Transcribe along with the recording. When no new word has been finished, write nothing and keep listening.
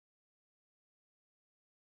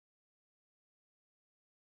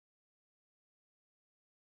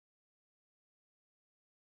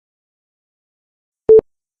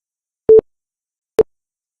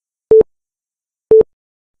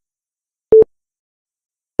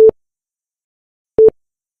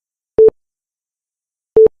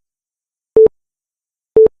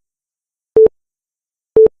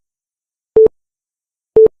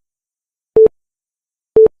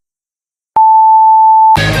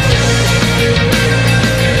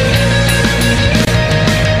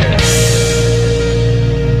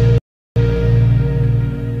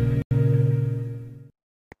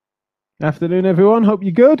Afternoon, everyone. Hope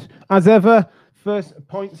you're good. As ever, first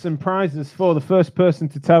points and prizes for the first person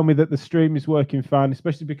to tell me that the stream is working fine,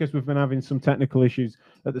 especially because we've been having some technical issues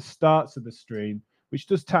at the starts of the stream, which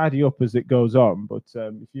does tidy up as it goes on. But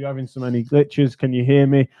if you're having so many glitches, can you hear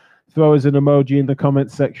me? Throw us an emoji in the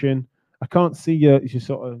comments section. I can't see your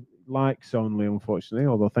sort of likes only, unfortunately,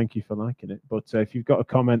 although thank you for liking it. But if you've got a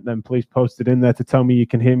comment, then please post it in there to tell me you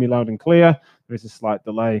can hear me loud and clear. There is a slight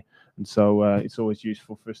delay. And so it's always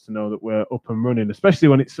useful for us to know that we're up and running, especially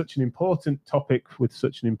when it's such an important topic with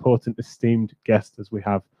such an important, esteemed guest as we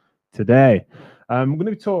have today. I'm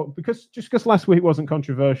going to talk, because last week wasn't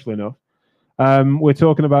controversial enough, we're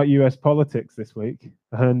talking about US politics this week.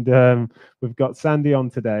 And we've got Sandy on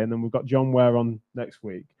today, and then we've got John Ware on next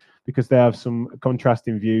week, because they have some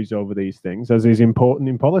contrasting views over these things, as is important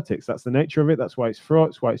in politics. That's the nature of it. That's why it's fraught.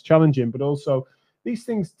 It's why it's challenging, but also these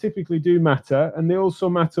things typically do matter, and they also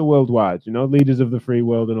matter worldwide, leaders of the free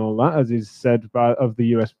world and all that, as is said of the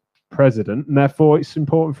US president, and therefore it's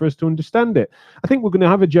important for us to understand it. I think we're going to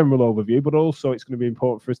have a general overview, but also it's going to be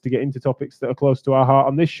important for us to get into topics that are close to our heart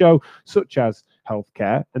on this show, such as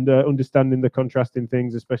healthcare, and understanding the contrasting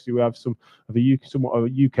things, especially we have somewhat of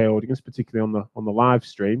a UK audience, particularly on the live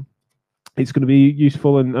stream. It's going to be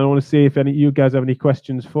useful, and I want to see if any you guys have any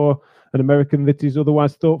questions for an American that is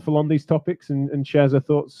otherwise thoughtful on these topics and shares her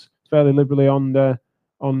thoughts fairly liberally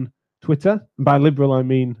on Twitter. And by liberal, I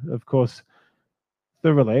mean, of course,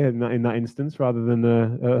 thoroughly in that instance, rather than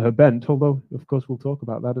her bent. Although, of course, we'll talk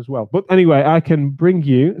about that as well. But anyway, I can bring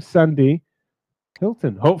you Sandy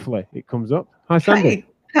Hilton. Hopefully, it comes up. Hi, Sandy.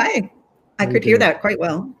 Hi. I could hear that quite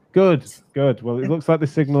well. Good. Well, it looks like the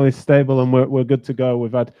signal is stable, and we're good to go.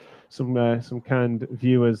 We've had some kind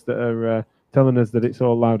viewers that are telling us that it's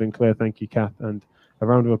all loud and clear. Thank you, Kath, and a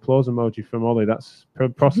round of applause emoji from Ollie. That's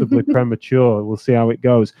possibly premature. We'll see how it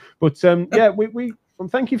goes. But yeah, we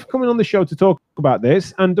thank you for coming on the show to talk about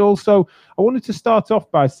this. And also, I wanted to start off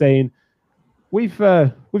by saying we've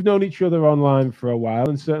known each other online for a while,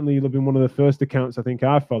 and certainly you'll have been one of the first accounts I think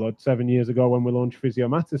I followed 7 years ago when we launched Physio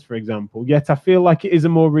Matters, for example. Yet I feel like it is a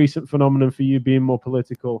more recent phenomenon for you being more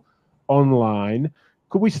political online.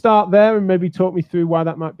 Could we start there and maybe talk me through why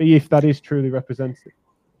that might be, if that is truly representative?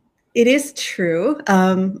 It is true,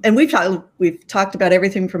 and we've talked about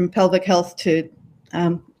everything from pelvic health to,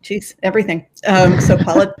 everything. So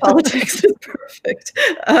politics is perfect.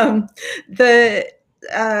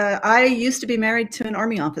 I used to be married to an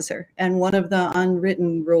Army officer, and one of the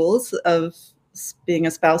unwritten rules of being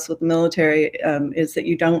a spouse with the military is that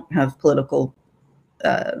you don't have political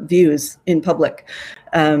views in public.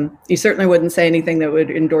 You certainly wouldn't say anything that would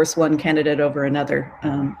endorse one candidate over another.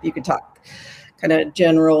 You could talk kind of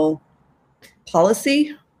general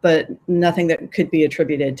policy, but nothing that could be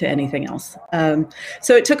attributed to anything else.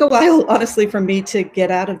 So it took a while, honestly, for me to get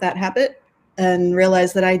out of that habit and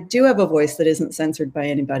realize that I do have a voice that isn't censored by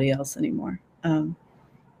anybody else anymore.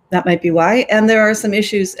 That might be why. And there are some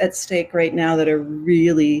issues at stake right now that are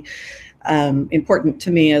really important to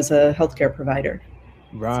me as a healthcare provider.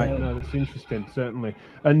 Right. So, no, that's interesting, certainly.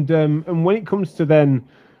 And when it comes to then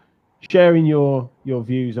sharing your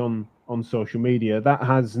views on social media, that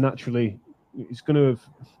has naturally,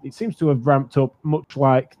 it seems to have ramped up, much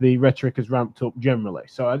like the rhetoric has ramped up generally.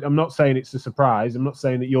 So I'm not saying it's a surprise. I'm not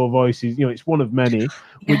saying that your voice is, it's one of many,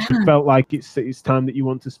 which felt like it's time that you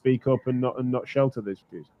want to speak up and not shelter these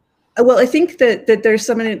views. Well, I think that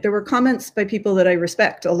there were comments by people that I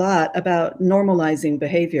respect a lot about normalizing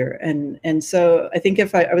behavior. And so I think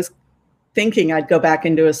if I was thinking I'd go back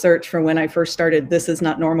into a search for when I first started, this is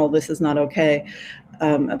not normal, this is not okay,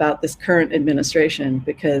 about this current administration,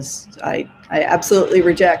 because I absolutely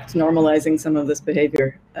reject normalizing some of this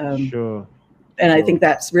behavior. Sure. And I think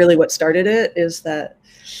that's really what started it, is that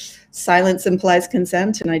silence implies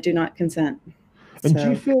consent, and I do not consent. And do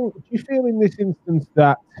you feel in this instance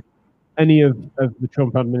that any of the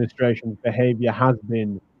Trump administration's behavior has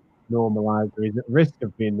been normalized, or is at risk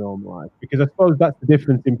of being normalized? Because I suppose that's the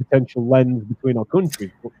difference in potential lens between our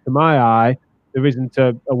countries. But to my eye, there isn't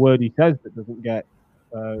a word he says that doesn't get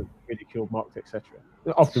ridiculed, mocked, etc.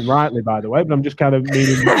 Often rightly, by the way, but I'm just kind of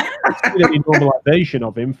meaning any normalization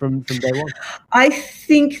of him from day one. I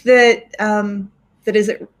think that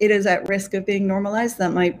it is at risk of being normalized.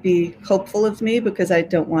 That might be hopeful of me, because I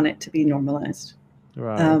don't want it to be normalized.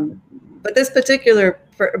 Right. But this particular,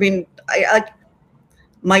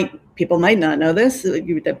 people might not know this.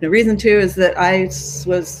 You would have no reason to. Is that I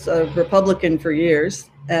was a Republican for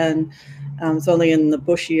years, and it's only in the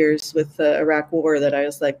Bush years with the Iraq War that I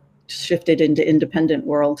was shifted into independent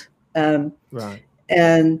world. Right.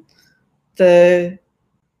 And I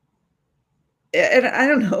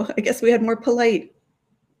don't know. I guess we had more polite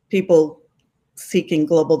people seeking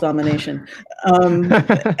global domination.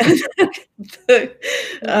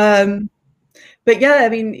 But yeah, I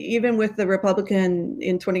mean, even with the Republican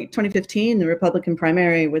in 2015, the Republican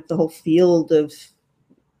primary, with the whole field of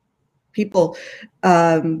people,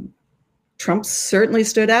 Trump certainly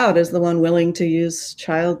stood out as the one willing to use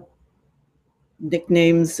child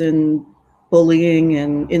nicknames and bullying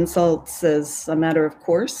and insults as a matter of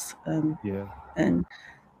course. And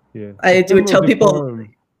I would tell people,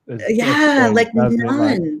 like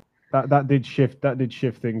none. That did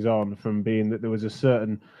shift things on from being that there was a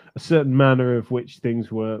certain manner of which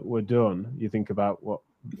things were done. You think about what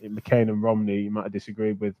McCain and Romney, you might have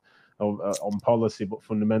disagreed with on policy, but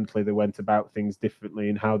fundamentally they went about things differently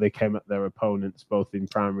in how they came at their opponents, both in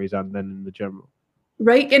primaries and then in the general.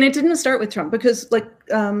 Right, and it didn't start with Trump, because like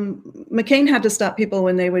McCain had to stop people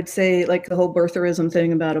when they would say like the whole birtherism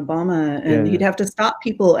thing about Obama, and he'd have to stop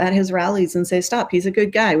people at his rallies and say, stop, he's a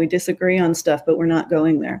good guy, we disagree on stuff, but we're not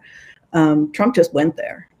going there. Trump just went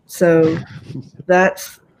there. So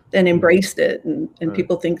that's, and embraced it, and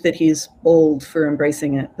people think that he's bold for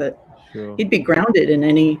embracing it, but he'd be grounded in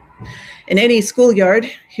any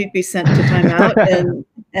schoolyard. He'd be sent to timeout,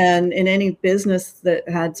 and in any business that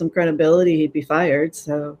had some credibility, he'd be fired.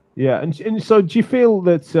 So and so do you feel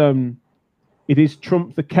that it is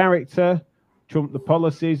Trump the character, Trump the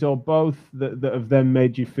policies, or both that have then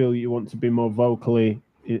made you feel you want to be more vocally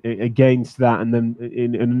against that, and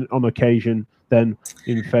then on occasion then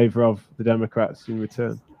in favor of the Democrats in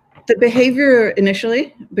return? The behavior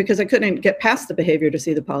initially, because I couldn't get past the behavior to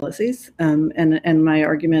see the policies, and my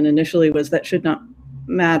argument initially was that should not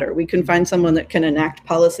matter. We can find someone that can enact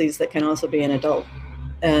policies that can also be an adult.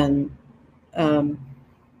 And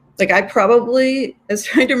like I probably was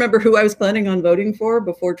trying to remember who I was planning on voting for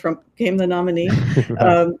before Trump became the nominee,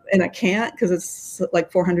 and I can't because it's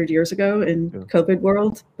like 400 years ago in COVID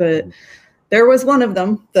world. But there was one of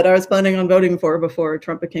them that I was planning on voting for before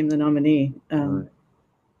Trump became the nominee.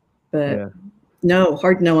 But no,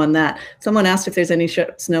 hard no on that. Someone asked if there's any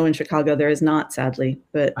snow in Chicago. There is not, sadly,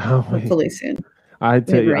 but hopefully soon. I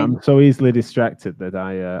tell you, I'm so easily distracted that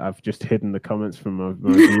I've just hidden the comments from my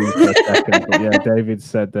views for a second. But yeah, David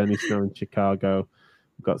said any snow in Chicago.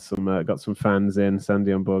 Got some fans in.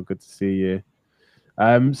 Sandy on board. Good to see you.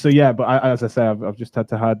 So yeah, but as I say, I've just had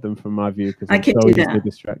to hide them from my view because I'm so easily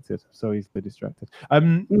distracted. So easily distracted.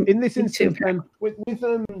 In this instance, then, with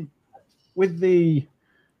the,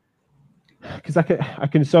 because I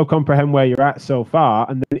can so comprehend where you're at so far,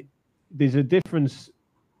 and then there's a difference.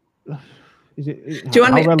 Do you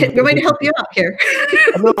want me to help you out here?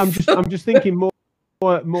 No, I'm just thinking more.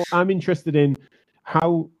 I'm interested in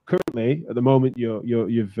how currently at the moment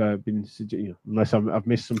you've been, unless I've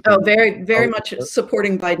missed something. Oh, very much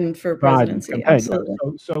supporting Biden for presidency. Biden.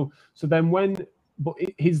 Absolutely. So then but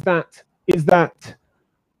is that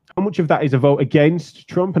how much of that is a vote against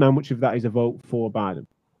Trump, and how much of that is a vote for Biden?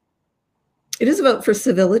 It is a vote for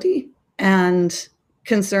civility and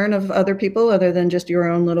concern of other people other than just your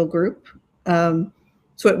own little group. So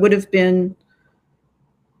it would have been,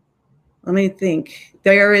 let me think,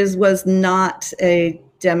 was not a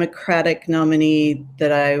Democratic nominee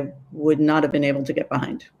that I would not have been able to get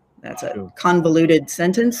behind. That's a convoluted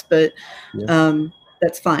sentence, but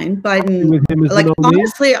that's fine. Biden, like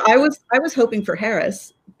honestly, I was hoping for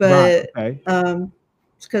Harris, but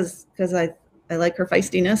because I like her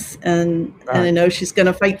feistiness, and I know she's going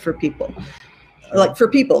to fight for people, like for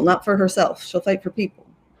people, not for herself. She'll fight for people.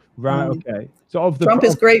 Right. Okay. So Trump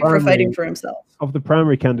is great for fighting for himself. Of the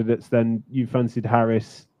primary candidates, then you fancied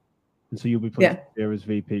Harris, and so you'll be putting her as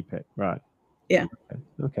VP pick, right? Yeah.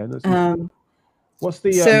 Okay. That's what's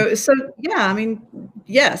the so yeah? I mean,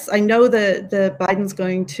 yes, I know that Biden's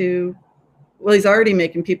going to. Well, he's already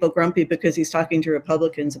making people grumpy because he's talking to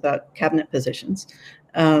Republicans about cabinet positions.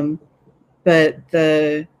 But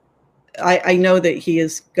I know that he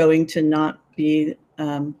is going to not be.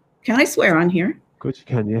 Can I swear on here? Of course you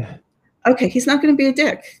can, yeah. Okay, he's not going to be a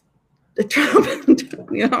dick. Trump,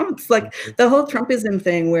 it's like the whole Trumpism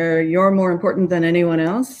thing where you're more important than anyone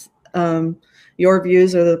else. Your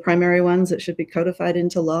views are the primary ones that should be codified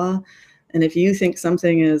into law. And if you think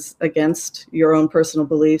something is against your own personal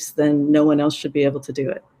beliefs, then no one else should be able to do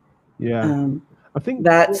it. Yeah. I think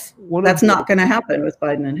that's not going to happen with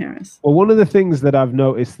Biden and Harris. Well, one of the things that I've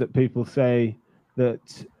noticed that people say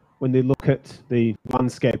that when they look at the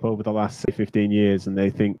landscape over the last, say, 15 years, and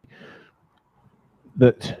they think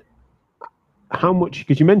that how much,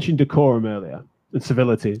 because you mentioned decorum earlier and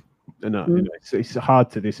civility, And it's hard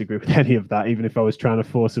to disagree with any of that, even if I was trying to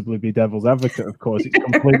forcibly be devil's advocate. Of course, it's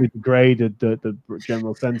completely degraded the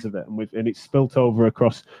general sense of it, and it's spilt over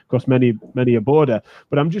across many a border.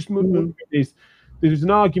 But I'm just wondering, there's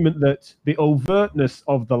an argument that the overtness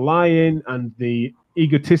of the lying and the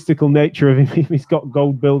egotistical nature of him, he's got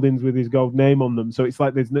gold buildings with his gold name on them, so it's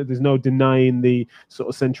like there's no denying the sort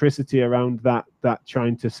of centricity around that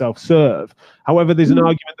trying to self-serve. However, there's an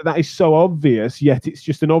argument that is so obvious, yet it's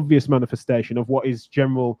just an obvious manifestation of what is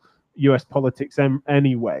general US politics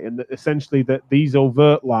anyway, and that essentially that these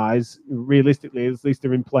overt lies, realistically, at least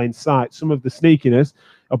they're in plain sight. Some of the sneakiness,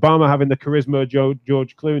 Obama having the charisma of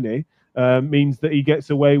George Clooney, means that he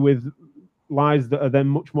gets away with lies that are then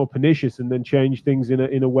much more pernicious and then change things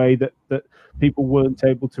in a way that people weren't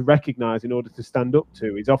able to recognize in order to stand up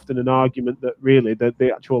to. It's often an argument that really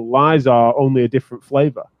the actual lies are only a different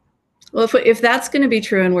flavor. Well, if that's going to be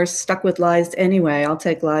true and we're stuck with lies anyway, I'll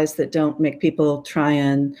take lies that don't make people try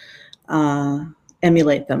and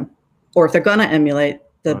emulate them. Or if they're going to emulate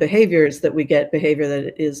the behaviors, that we get behavior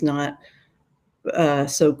that is not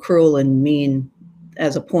so cruel and mean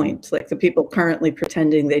as a point. Like the people currently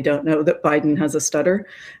pretending they don't know that Biden has a stutter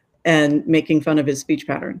and making fun of his speech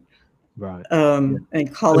pattern. Right.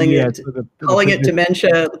 And calling it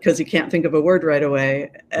dementia because he can't think of a word right away,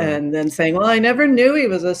 and then saying, well, I never knew he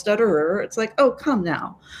was a stutterer. It's like, oh, come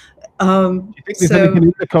now. Do you think there's anything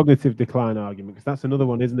in the cognitive decline argument? Because that's another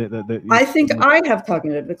one, isn't it? That I think I have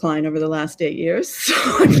cognitive decline over the last 8 years. So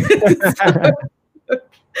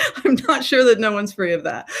I'm not sure that no one's free of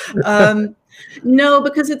that. No,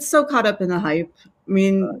 because it's so caught up in the hype. I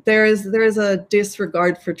mean, there is a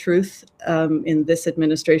disregard for truth in this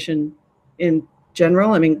administration in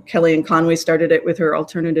general. I mean, Kellyanne Conway started it with her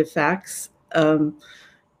alternative facts,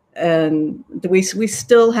 and we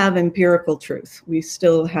still have empirical truth. We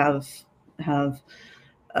still have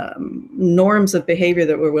norms of behavior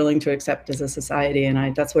that we're willing to accept as a society,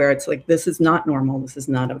 and that's where it's like, this is not normal. This is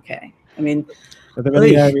not okay. I mean, are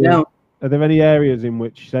there any areas in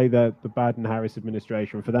which, say, the Biden-Harris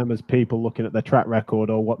administration, for them as people looking at their track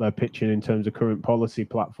record or what they're pitching in terms of current policy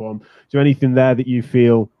platform, is there anything there that you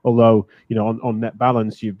feel, although, you know, on net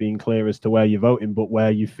balance, you've been clear as to where you're voting, but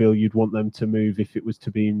where you feel you'd want them to move if it was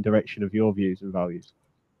to be in direction of your views and values?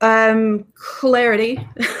 Clarity.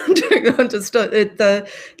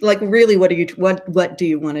 Like, really, what do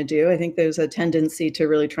you want to do? I think there's a tendency to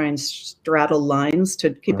really try and straddle lines to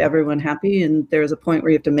keep everyone happy, and there's a point where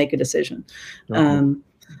you have to make a decision, and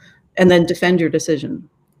then defend your decision.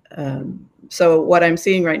 So what I'm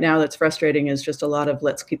seeing right now that's frustrating is just a lot of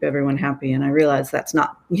let's keep everyone happy, and I realize that's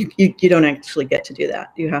not, you don't actually get to do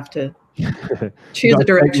that. You have to choose a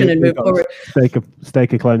direction and move forward.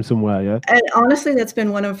 Stake a claim somewhere, yeah. And honestly, that's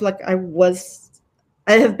been one of, like,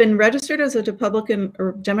 I have been registered as a Republican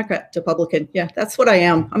or Democrat. Yeah, that's what I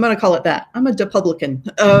am. I'm going to call it that. I'm a Republican.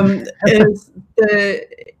 Is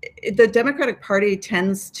the Democratic Party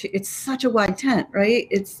tends to, it's such a wide tent, right?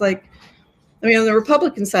 It's like, I mean, on the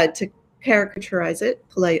Republican side, to caricaturize it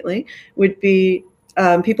politely, would be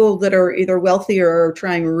people that are either wealthy or are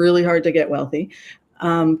trying really hard to get wealthy.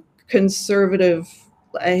 Conservative,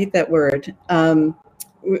 I hate that word,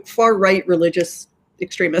 far right religious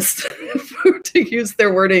extremists, to use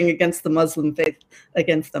their wording against the Muslim faith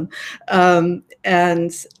against them.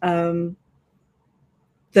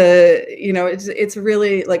 It's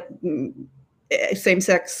really like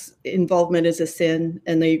same-sex involvement is a sin.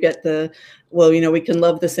 And then you get we can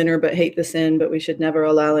love the sinner but hate the sin, but we should never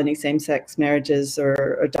allow any same-sex marriages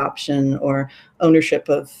or adoption or ownership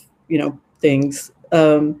of, things.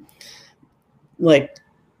 Like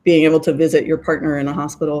being able to visit your partner in a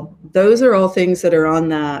hospital. Those are all things that are on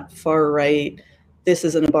that far right. This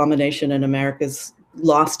is an abomination and America's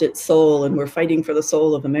lost its soul and we're fighting for the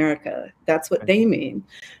soul of America. That's what they mean.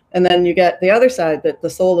 And then you get the other side, that the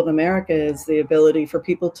soul of America is the ability for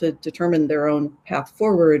people to determine their own path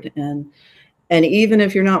forward. And even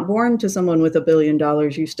if you're not born to someone with $1 billion,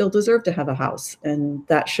 you still deserve to have a house. And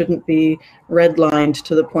that shouldn't be redlined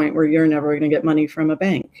to the point where you're never going to get money from a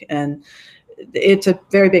bank. And it's a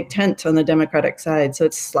very big tent on the Democratic side. So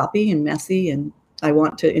it's sloppy and messy, and I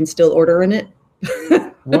want to instill order in it.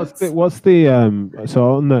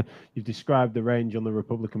 You've described the range on the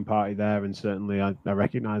Republican Party there, and certainly I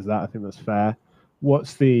recognize that. I think that's fair.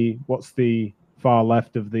 What's the far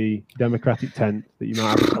left of the Democratic tent that you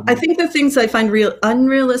might have? I think the things I find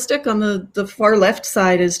unrealistic on the far left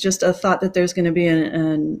side is just a thought that there's going to be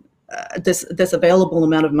this available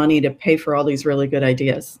amount of money to pay for all these really good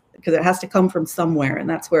ideas, because it has to come from somewhere. And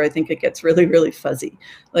that's where I think it gets really, really fuzzy.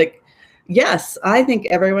 Like, yes, I think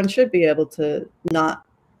everyone should be able to not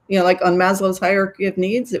like on Maslow's hierarchy of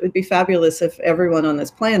needs, it would be fabulous if everyone on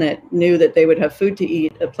this planet knew that they would have food to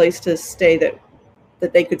eat, a place to stay that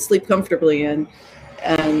they could sleep comfortably in,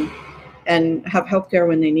 and have healthcare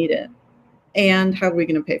when they need it. And how are we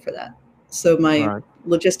going to pay for that? So my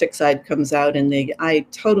logistics side comes out, and I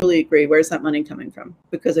totally agree. Where's that money coming from?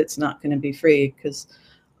 Because it's not going to be free. Because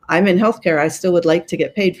I'm in healthcare, I still would like to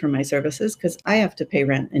get paid for my services because I have to pay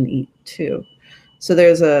rent and eat too. So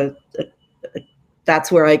there's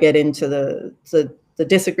that's where I get into the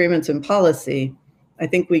disagreements in policy. I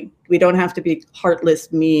think we don't have to be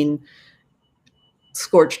heartless, mean,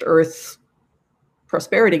 scorched earth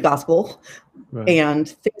prosperity gospel, and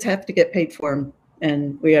things have to get paid for them,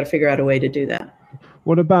 and we got to figure out a way to do that.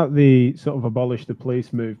 What about the sort of abolish the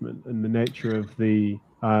police movement and the nature of the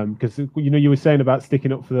because you were saying about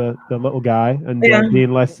sticking up for the little guy and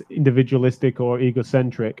being less individualistic or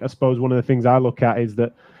egocentric. I suppose one of the things I look at is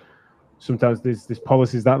that sometimes there's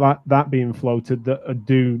policies that being floated that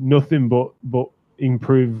do nothing but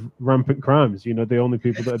improve rampant crimes. The only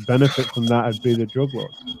people that would benefit from that would be the drug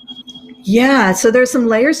lords. Yeah, so there's some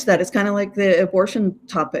layers to that. It's kind of like the abortion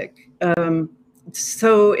topic.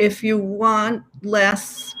 So if you want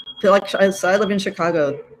less, so I live in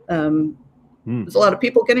Chicago. There's a lot of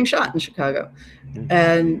people getting shot in Chicago.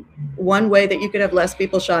 And one way that you could have less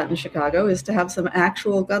people shot in Chicago is to have some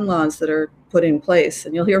actual gun laws that are put in place.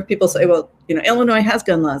 And you'll hear people say, well, Illinois has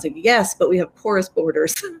gun laws. Like, yes, but we have porous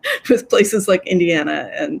borders with places like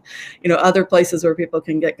Indiana and, other places where people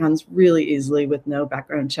can get guns really easily with no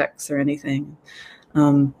background checks or anything.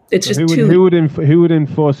 It's just who would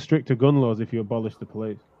enforce stricter gun laws if you abolish the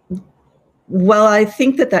police? Well, I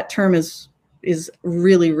think that term is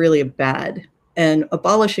really, really bad. And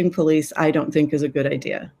abolishing police, I don't think is a good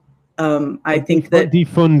idea. I think that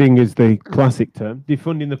defunding is the classic term.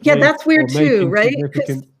 Defunding the police. Yeah, that's weird too, right?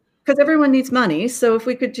 Because everyone needs money. So if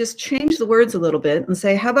we could just change the words a little bit and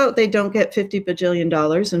say, how about they don't get $50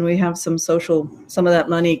 bajillion and we have some of that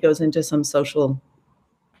money goes into some social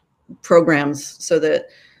programs so that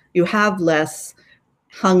you have less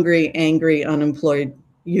hungry, angry, unemployed,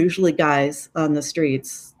 usually guys on the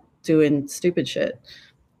streets doing stupid shit.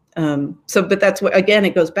 But that's what, again,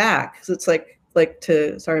 it goes back. So it's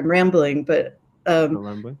sorry, I'm rambling, but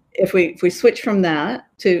if we switch from that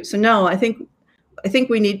no, I think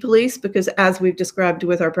we need police because as we've described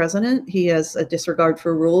with our president, he has a disregard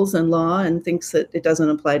for rules and law and thinks that it doesn't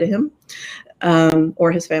apply to him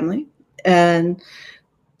or his family. And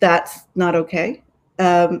that's not okay.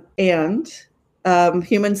 Humans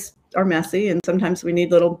are messy, and sometimes we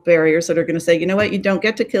need little barriers that are going to say, you know what, you don't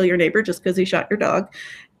get to kill your neighbor just because he shot your dog.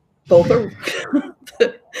 Both are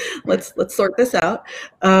let's sort this out.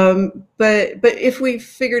 But if we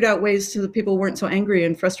figured out ways so that people weren't so angry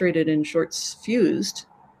and frustrated and short-fused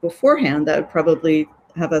beforehand, that would probably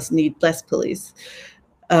have us need less police.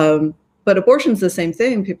 But abortion's the same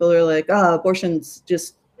thing. People are like, abortion's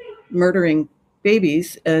just murdering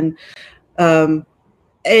babies, and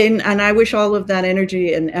I wish all of that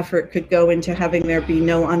energy and effort could go into having there be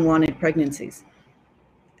no unwanted pregnancies.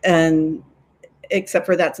 And except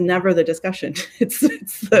for that's never the discussion.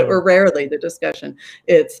 Or rarely the discussion.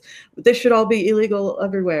 It's this should all be illegal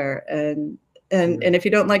everywhere. And if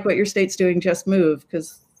you don't like what your state's doing, just move,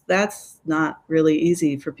 because that's not really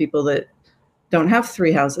easy for people that don't have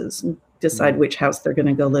 3 houses and decide which house they're going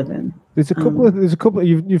to go live in. There's a couple.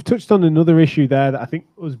 You've touched on another issue there that I think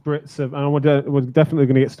was Brits have, and we're definitely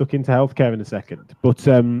going to get stuck into healthcare in a second. But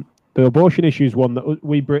the abortion issue is one that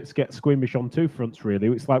we Brits get squeamish on 2 fronts, really.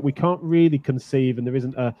 It's like we can't really conceive, and there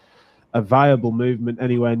isn't a viable movement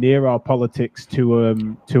anywhere near our politics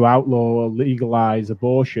to outlaw or legalize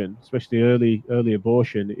abortion, especially early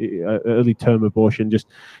abortion, early term abortion. Just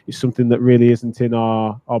is something that really isn't in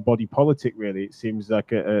our body politic. Really, it seems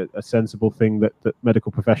like a sensible thing that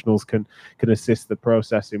medical professionals can assist the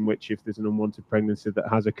process in which, if there's an unwanted pregnancy that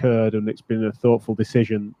has occurred and it's been a thoughtful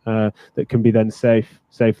decision, that can be then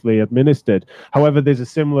safely administered. However, there's a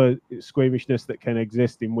similar squeamishness that can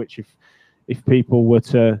exist in which if people were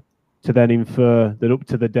to then infer that up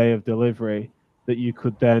to the day of delivery that you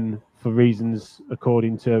could then, for reasons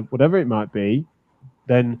according to whatever it might be,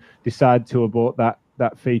 then decide to abort that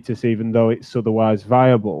fetus even though it's otherwise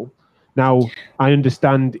viable. Now, I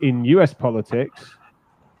understand in US politics,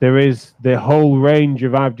 there is the whole range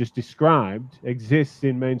of I've just described exists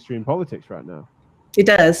in mainstream politics right now. It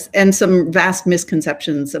does, and some vast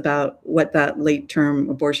misconceptions about what that late-term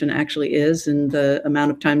abortion actually is and the amount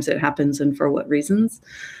of times it happens and for what reasons.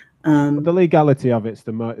 But the legality of it's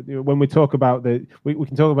when we talk about we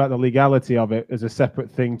can talk about the legality of it as a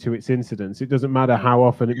separate thing to its incidence. It doesn't matter how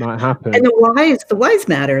often it might happen. And the whys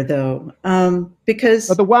matter though, because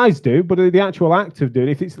the whys do, but the actual act of doing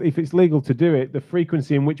it, if it's legal to do it, the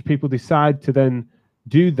frequency in which people decide to then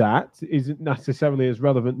do that isn't necessarily as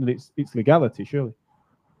relevant than its legality, surely.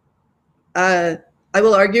 I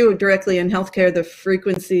will argue directly in healthcare, the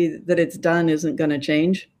frequency that it's done isn't going to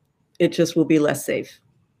change. It just will be less safe.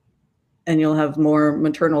 And you'll have more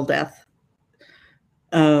maternal death.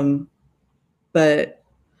 But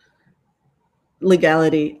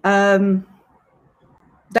legality, that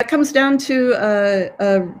comes down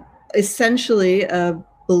to essentially a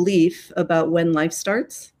belief about when life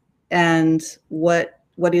starts and what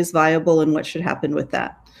is viable and what should happen with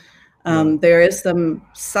that. There is some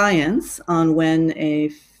science on when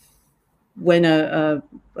a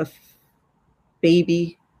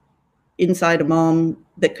baby inside a mom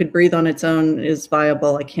that could breathe on its own is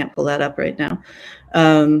viable. I can't pull that up right now.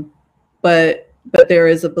 But there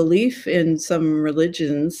is a belief in some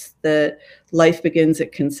religions that life begins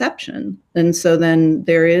at conception. And so then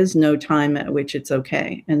there is no time at which it's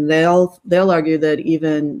okay. And they'll argue that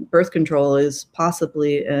even birth control is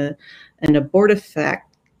possibly an abortifacient.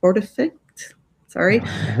 Sorry.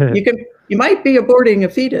 You might be aborting a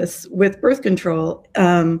fetus with birth control,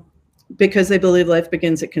 because they believe life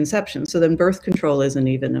begins at conception. So then birth control isn't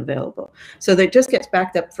even available. So that just gets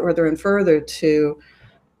backed up further and further to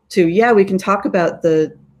yeah, we can talk about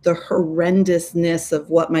the horrendousness of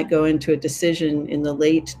what might go into a decision in the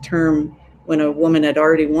late term when a woman had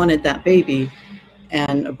already wanted that baby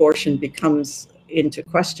and abortion becomes into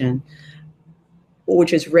question,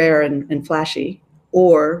 which is rare and flashy.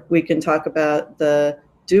 Or we can talk about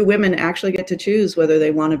do women actually get to choose whether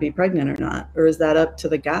they want to be pregnant or not? Or is that up to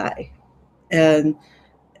the guy? And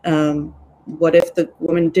what if the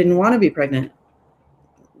woman didn't want to be pregnant?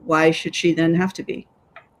 Why should she then have to be?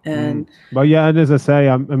 And well, yeah, and as I say,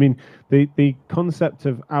 I mean, the concept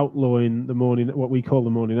of outlawing what we call the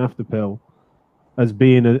morning after pill, as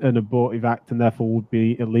being an abortive act and therefore would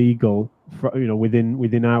be illegal,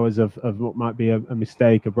 within hours of what might be a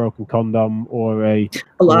mistake, a broken condom, or a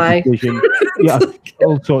lie, decision. Yeah,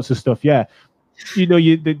 all sorts of stuff. Yeah,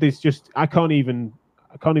 there's just I can't even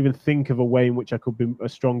think of a way in which I could be a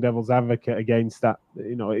strong devil's advocate against that.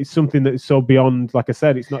 It's something that is so beyond, like I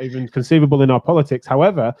said, it's not even conceivable in our politics.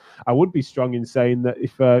 However, I would be strong in saying that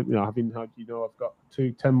if, having had, I've got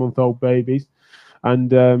 2 10-month-old babies, and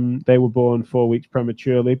they were born 4 weeks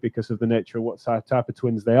prematurely because of the nature of what type of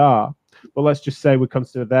twins they are. But let's just say we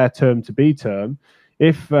consider their term to be term.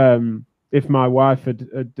 If my wife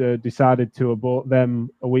had decided to abort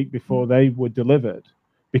them a week before they were delivered,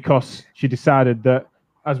 because she decided that,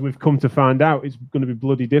 as we've come to find out, it's going to be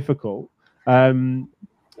bloody difficult, then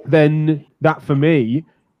that for me,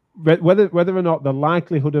 whether or not the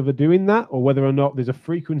likelihood of her doing that, or whether or not there's a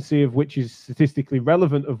frequency of which is statistically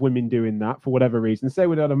relevant of women doing that for whatever reason, say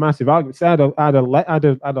we'd had a massive argument, say I'd have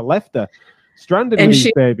left her stranded with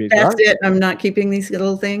these babies. That's right? It. I'm not keeping these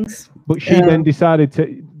little things. But she then decided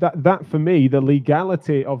to, that for me, the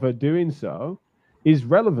legality of her doing so is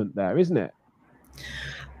relevant there, isn't it?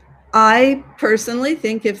 I personally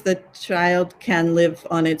think if the child can live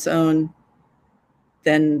on its own,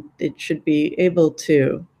 then it should be able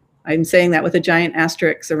to. I'm saying that with a giant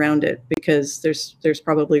asterisk around it, because there's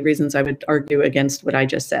probably reasons I would argue against what I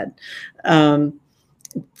just said. And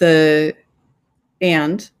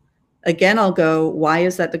again, I'll go, why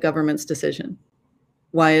is that the government's decision?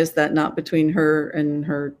 Why is that not between her and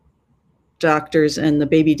her doctors and the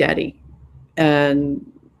baby daddy?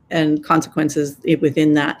 And consequences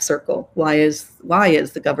within that circle. Why is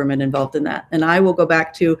the government involved in that? And I will go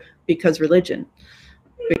back to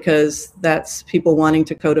because that's people wanting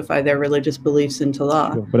to codify their religious beliefs into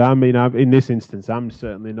law. Sure. But I mean, in this instance, I'm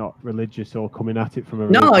certainly not religious or coming at it from a.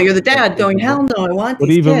 No, you're the dad going, hell no, I want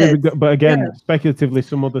these kids. But again, speculatively,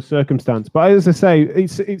 some other circumstance. But as I say,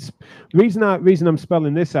 it's reason I'm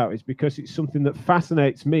spelling this out is because it's something that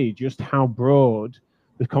fascinates me, just how broad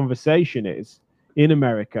the conversation is in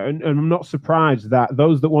America, and I'm not surprised that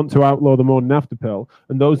those that want to outlaw the morning after pill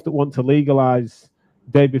and those that want to legalize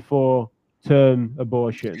day before term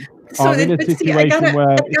abortion are in a situation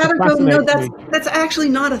where that's actually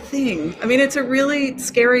not a thing. I mean, it's a really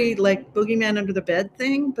scary, like, boogeyman under the bed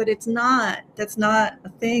thing, but that's not a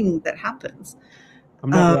thing that happens. I'm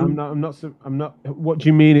not. What do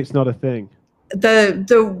you mean it's not a thing?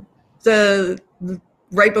 The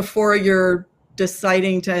right before you're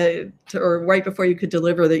deciding to or right before you could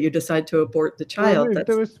deliver that you decide to abort the child. Well,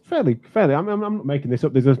 there was fairly. I'm not making this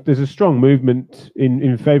up. There's a strong movement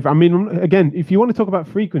in favor. I mean, again, if you want to talk about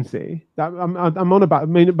frequency, I'm on about. I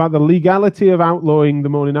mean, about the legality of outlawing the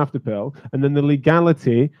morning after pill, and then the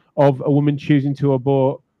legality of a woman choosing to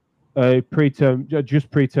abort a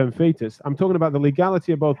preterm fetus. I'm talking about the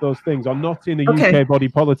legality of both those things are not in a UK body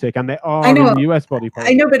politic, and they are in the US body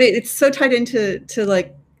politic. I know, but it's so tied into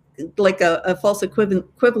like a false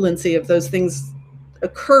equivalency of those things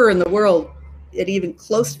occur in the world at even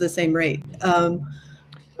close to the same rate.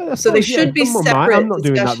 So they should be separate. I'm not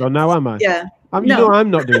doing that though now, am I? Yeah. You know I'm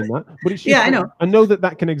not doing that. But it's just, yeah, I know. I know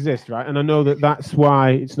that can exist, right? And I know that that's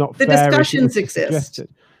why it's not the fair. Discussions exist.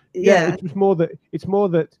 Yeah, it's more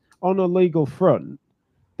that on a legal front,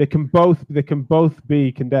 they can both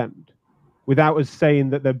be condemned without us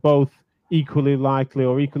saying that they're both equally likely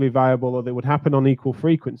or equally viable, or they would happen on equal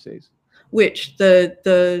frequencies. Which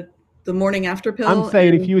the morning after pill? I'm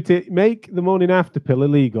saying if you were to make the morning after pill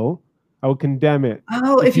illegal, I would condemn it.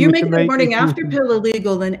 Oh, if you make the morning after pill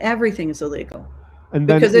illegal, then everything is illegal. And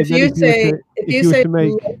then, because if you say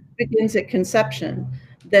life begins at conception,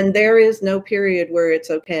 then there is no period where it's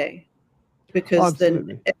okay, because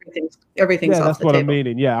then everything's off that's the what table. I'm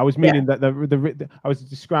meaning. Yeah, I was meaning that I was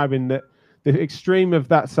describing that the extreme of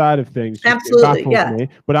that side of things absolutely baffles me.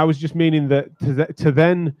 But I was just meaning that to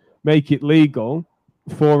then make it legal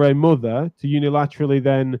for a mother to unilaterally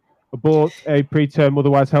then abort a preterm,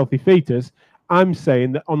 otherwise healthy fetus, I'm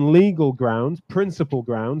saying that on legal grounds, principle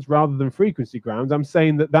grounds, rather than frequency grounds, I'm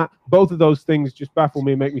saying that both of those things just baffle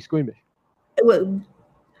me and make me squeamish. Well,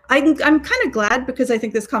 I'm kind of glad, because I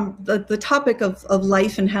think the topic of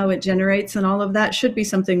life and how it generates and all of that should be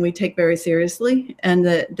something we take very seriously, and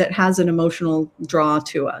that has an emotional draw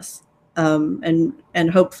to us. And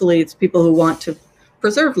hopefully it's people who want to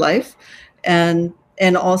preserve life and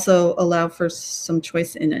also allow for some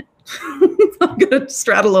choice in it. I'm going to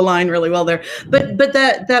straddle a line really well there, but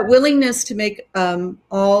that willingness to make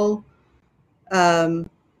all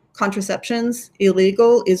contraceptions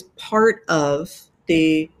illegal is part of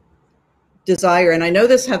the desire. And I know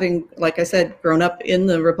this, having, like I said, grown up in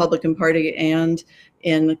the Republican Party and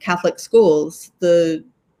in Catholic schools, the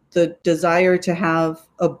desire to have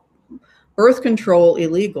a birth control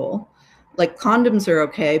illegal, like condoms are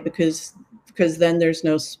okay because then there's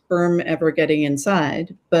no sperm ever getting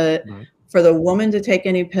inside. But for the woman to take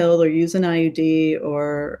any pill or use an IUD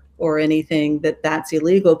or anything, that's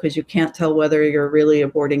illegal because you can't tell whether you're really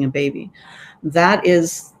aborting a baby.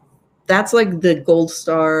 That's like the gold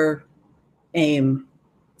star aim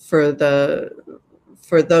for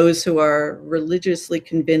those who are religiously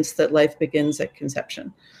convinced that life begins at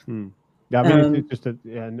conception. Yeah, I mean, it's just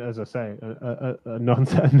as I say, a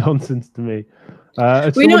nonsense to me.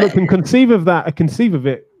 As someone that can conceive of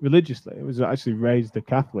it religiously, it was actually raised a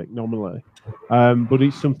Catholic nominally, but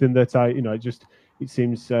it's something that it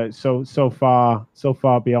seems so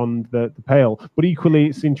far beyond the pale. But equally,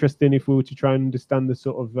 it's interesting if we were to try and understand the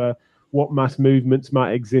sort of what mass movements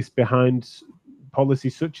might exist behind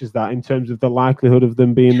policies such as that, in terms of the likelihood of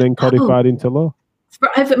them being then codified into law.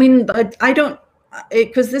 I mean, I don't,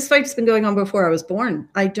 because this fight's been going on before I was born.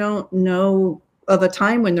 I don't know of a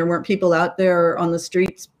time when there weren't people out there on the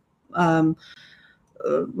streets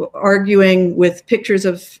arguing with pictures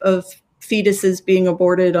of fetuses being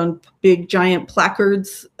aborted on big giant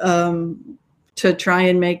placards to try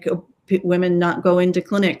and make women not go into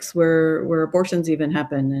clinics where abortions even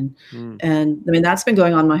happen. And I mean, that's been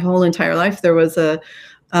going on my whole entire life. There was a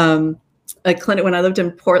clinic when I lived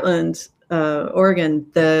in Portland, Oregon.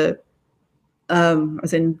 I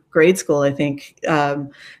was in grade school, I think.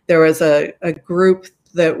 There was a group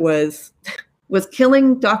that was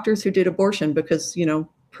killing doctors who did abortion because,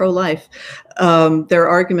 pro-life. Their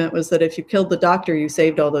argument was that if you killed the doctor, you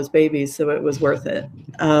saved all those babies, so it was worth it,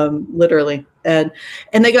 literally. And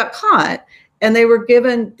they got caught, and they were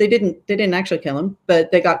given. They didn't actually kill him,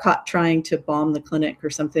 but they got caught trying to bomb the clinic or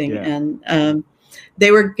something. Yeah. And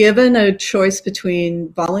they were given a choice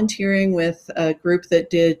between volunteering with a group that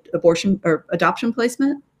did abortion or adoption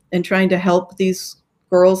placement and trying to help these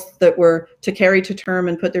girls that were to carry to term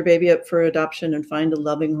and put their baby up for adoption and find a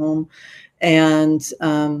loving home, and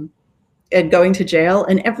going to jail.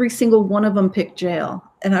 And every single one of them picked jail.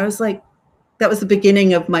 And I was like, that was the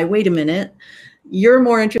beginning of my, wait a minute, you're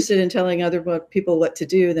more interested in telling other people what to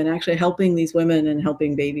do than actually helping these women and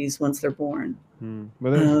helping babies once they're born.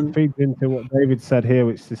 Well, that feeds into what David said here,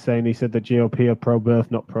 which is saying, he said the GOP are pro-birth,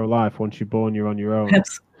 not pro-life. Once you're born, you're on your own.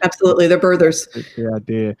 Absolutely, they're birthers. It's the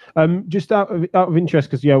idea. Just out of interest,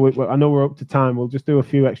 because yeah, I know we're up to time. We'll just do a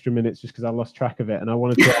few extra minutes, just because I lost track of it, and I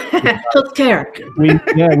wanted to. Healthcare. We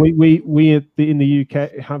in the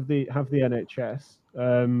UK have the NHS,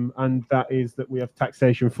 and that is that we have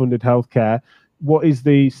taxation funded healthcare. What is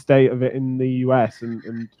the state of it in the US,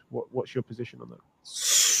 and what's your position on that?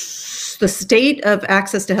 The state of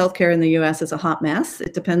access to healthcare in the US is a hot mess.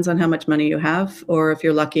 It depends on how much money you have, or if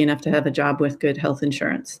you're lucky enough to have a job with good health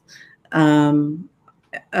insurance, or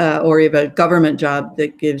you have a government job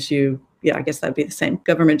that gives you, yeah, I guess that'd be the same,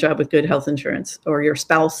 government job with good health insurance, or your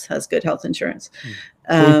spouse has good health insurance.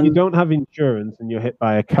 So if you don't have insurance and you're hit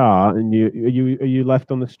by a car, and are you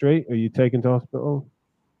left on the street? Are you taken to hospital?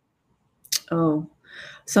 Oh,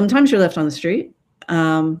 sometimes you're left on the street.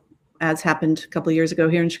 As happened a couple of years ago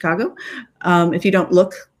here in Chicago. If you don't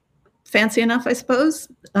look fancy enough, I suppose,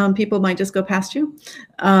 people might just go past you.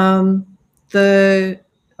 I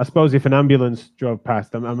suppose if an ambulance drove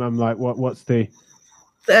past, I'm like, what's the?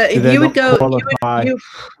 You would go. You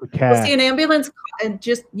would see an ambulance, and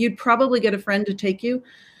you'd probably get a friend to take you,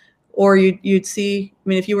 or you'd see. I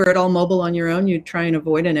mean, if you were at all mobile on your own, you'd try and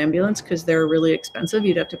avoid an ambulance because they're really expensive.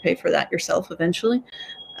 You'd have to pay for that yourself eventually,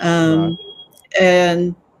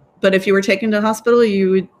 But if you were taken to the hospital,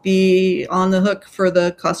 you would be on the hook for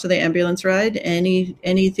the cost of the ambulance ride. Any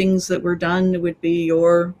things that were done would be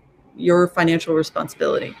your financial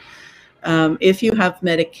responsibility. If you have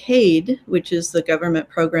Medicaid, which is the government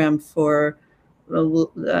program for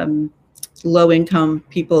low-income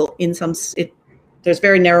people, there's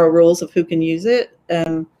very narrow rules of who can use it.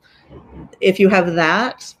 If you have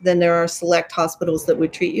that, then there are select hospitals that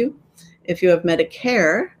would treat you. If you have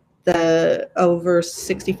Medicare, the over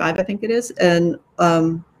 65, I think it is, and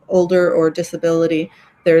older or disability,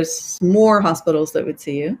 there's more hospitals that would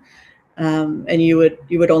see you, and you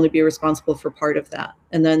would only be responsible for part of that.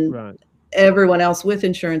 And then everyone else with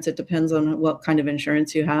insurance, it depends on what kind of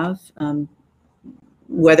insurance you have,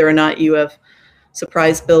 whether or not you have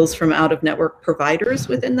surprise bills from out-of-network providers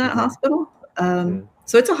within that hospital.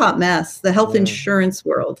 So it's a hot mess. The health insurance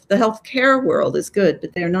world, the healthcare world is good,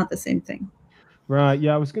 but they are not the same thing. Right.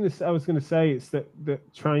 Yeah, I was gonna say it's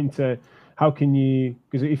that trying to, how can you,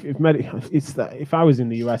 because if I was in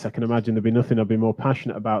the US, I can imagine there'd be nothing I'd be more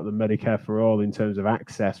passionate about than Medicare for all in terms of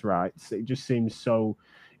access rights. It just seems so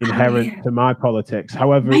inherent to my politics.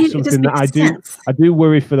 However, it's something that I do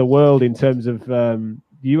worry for the world in terms of the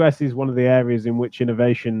US is one of the areas in which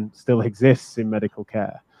innovation still exists in medical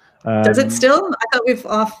care. Does it still? I thought we've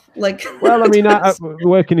Well, I mean,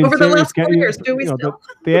 working in over the last 4 years, do we still?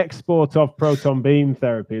 The export of proton beam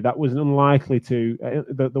therapy, that was unlikely to.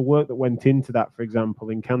 The work that went into that, for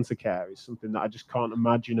example, in cancer care, is something that I just can't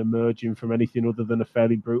imagine emerging from anything other than a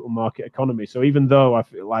fairly brutal market economy. So even though I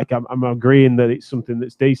feel like I'm agreeing that it's something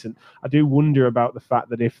that's decent, I do wonder about the fact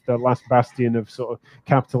that if the last bastion of sort of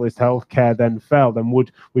capitalist healthcare then fell, then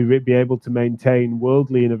would we be able to maintain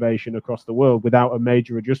worldly innovation across the world without a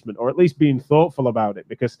major adjustment? Or at least being thoughtful about it,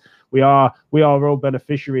 because we are all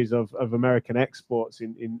beneficiaries of American exports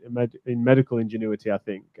in medical ingenuity, I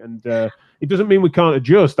think. And it doesn't mean we can't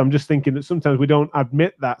adjust. I'm just thinking that sometimes we don't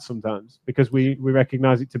admit that sometimes because we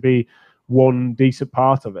recognize it to be one decent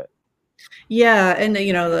part of it. Yeah, and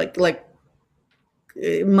like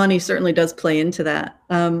money certainly does play into that.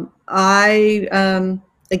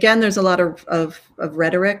 Again, there's a lot of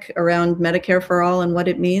rhetoric around Medicare for all and what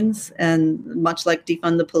it means, and much like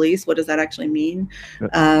defund the police, what does that actually mean?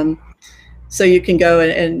 So you can go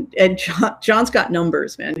and John's got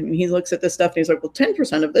numbers, man. I mean, he looks at this stuff and he's like, well,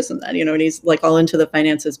 10% of this and that, and he's like all into the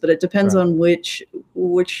finances. But it depends on which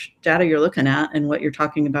data you're looking at and what you're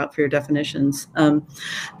talking about for your definitions.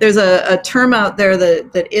 There's a term out there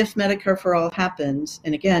that if Medicare for all happens,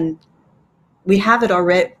 and again, we have it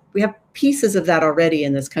already. We have pieces of that already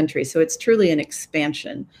in this country. So it's truly an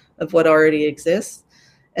expansion of what already exists.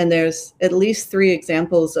 And there's at least 3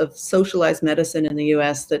 examples of socialized medicine in the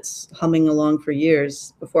US that's humming along for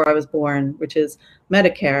years before I was born, which is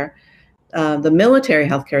Medicare, the military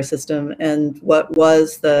healthcare system, and what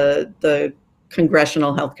was the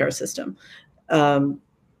congressional healthcare system. So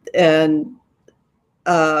we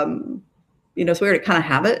already kind of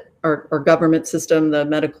have it, our government system,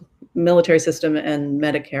 the military system, and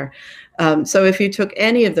Medicare. So if you took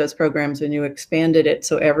any of those programs and you expanded it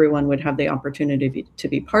so everyone would have the opportunity to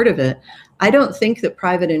be part of it, I don't think that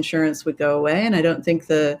private insurance would go away, and I don't think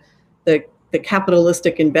the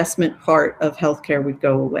capitalistic investment part of healthcare would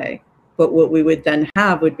go away. But what we would then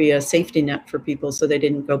have would be a safety net for people so they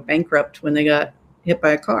didn't go bankrupt when they got hit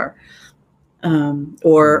by a car,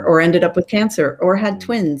 or ended up with cancer, or had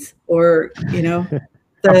twins, or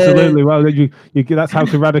Absolutely. Well, that's how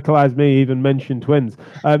to radicalize me, even mention twins.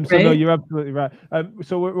 So no, Right? you're absolutely right.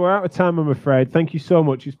 So we're out of time, I'm afraid. Thank you so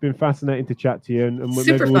much. It's been fascinating to chat to you, and maybe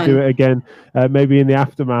Super we'll do fun. it again, maybe in the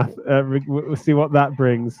aftermath. We'll see what that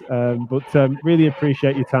brings. But really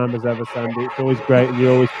appreciate your time as ever, Sandy. It's always great, and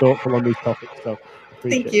you're always thoughtful on these topics. So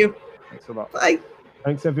appreciate Thank you. it. Thanks a lot. Bye.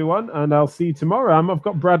 Thanks, everyone, and I'll see you tomorrow. I've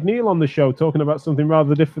got Brad Neal on the show talking about something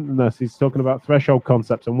rather different than this. He's talking about threshold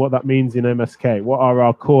concepts and what that means in MSK. What are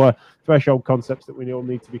our core threshold concepts that we all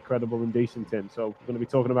need to be credible and decent in? So we're going to be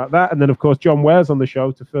talking about that. And then, of course, John Ware's on the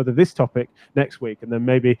show to further this topic next week. And then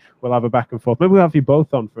maybe we'll have a back and forth. Maybe we'll have you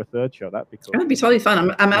both on for a third show. That'd be cool. That'd be totally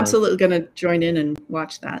fun. I'm absolutely going to join in and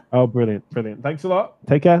watch that. Oh, brilliant. Brilliant. Thanks a lot.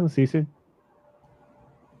 Take care. I'll see you soon.